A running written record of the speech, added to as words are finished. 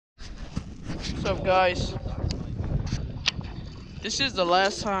What's up, guys? This is the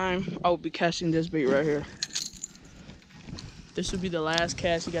last time I will be casting this bait right here. This will be the last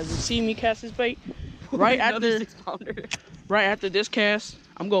cast you guys will see me cast this bait. Right after this cast,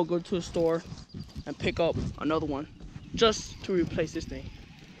 I'm gonna go to a store and pick up another one just to replace this thing.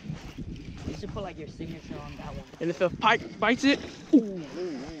 You should put like your signature on that one. And if a pike bites it, Ooh.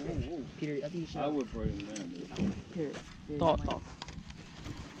 Peter, I think you should. I would break him down. Here, thought.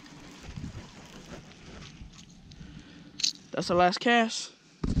 That's the last cast.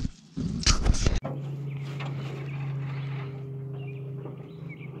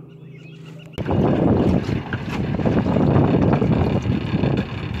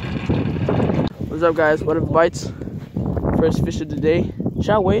 What's up, guys? Whatever bites. First fish of the day.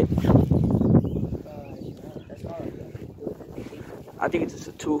 Shall I wait? I think it's just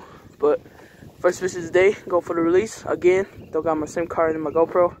a 2, but first fish of the day. Go for the release again. Don't got my SIM card in my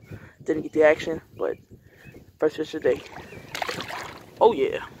GoPro. Didn't get the action, but first fish of the day. Oh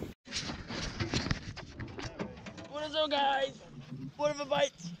yeah. What is up, guys? Whatever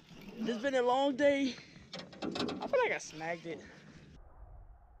bites. It's been a long day. I feel like I snagged it.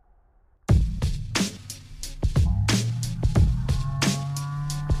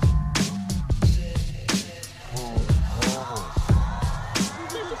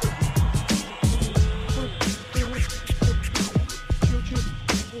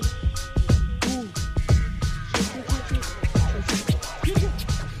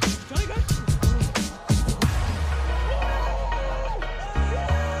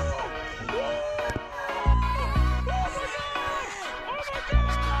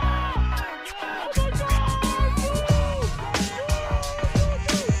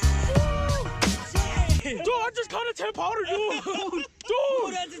 Caught a 10 pounder, dude.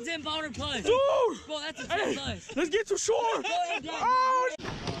 Dude, that's a 10 pounder plus. Dude, bro, that's a 10 plus. Let's get to shore. Go ahead, Oh.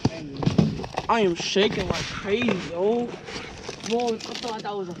 I am shaking like crazy, yo. Bro, I thought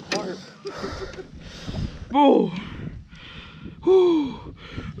that was a fart. Bro,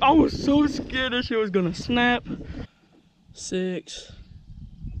 I was so scared that shit was gonna snap. 6.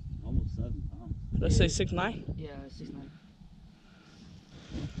 Almost 7 pounds. Let's say 6'9". Yeah, 6'9".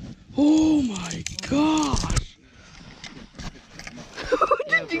 Oh my gosh.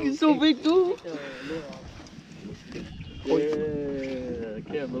 That thing is so big, dude. Yeah, I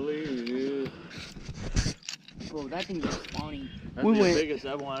can't believe it. Bro, that thing is spawning. That's the biggest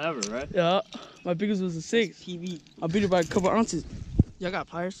one ever, right? Yeah, my biggest was a 6. PB. I beat it by a couple ounces. Y'all got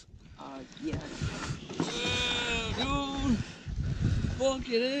pliers? Yeah. Dude. Fuck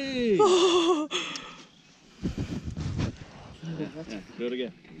it, yeah, do it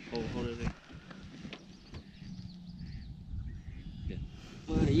again. Hold it there.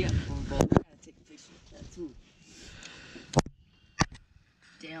 Yeah, bro. I gotta take a picture of that too.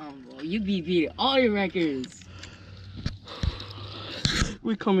 Damn, bro. You beat all your records.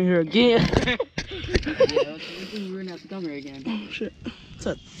 We coming here again. Yeah, okay, we think we're gonna have to come here again. Oh, shit. What's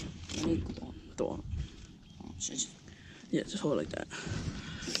that? Throw on. Oh, shit. Yeah, just hold it like that.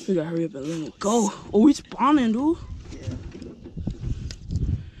 We gotta hurry up and let him go. Oh, he's spawning, dude. Yeah.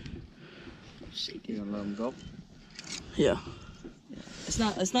 Shake You it. gonna let him go? Yeah. It's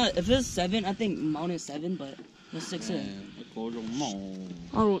not, if it's 7, I think mount is 7, but it's 6 in. I called him Mo.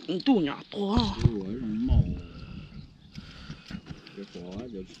 Oh, dude, yeah. Oh. Mo. I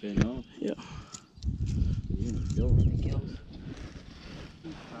just spin off. Yeah. It kills.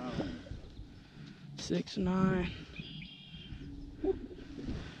 6'9".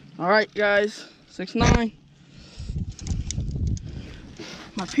 All right, guys. 6'9".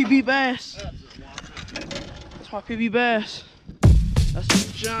 My PB bass. That's my PB bass. That's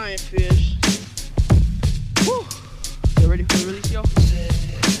a giant fish. Woo. You ready for the release, y'all?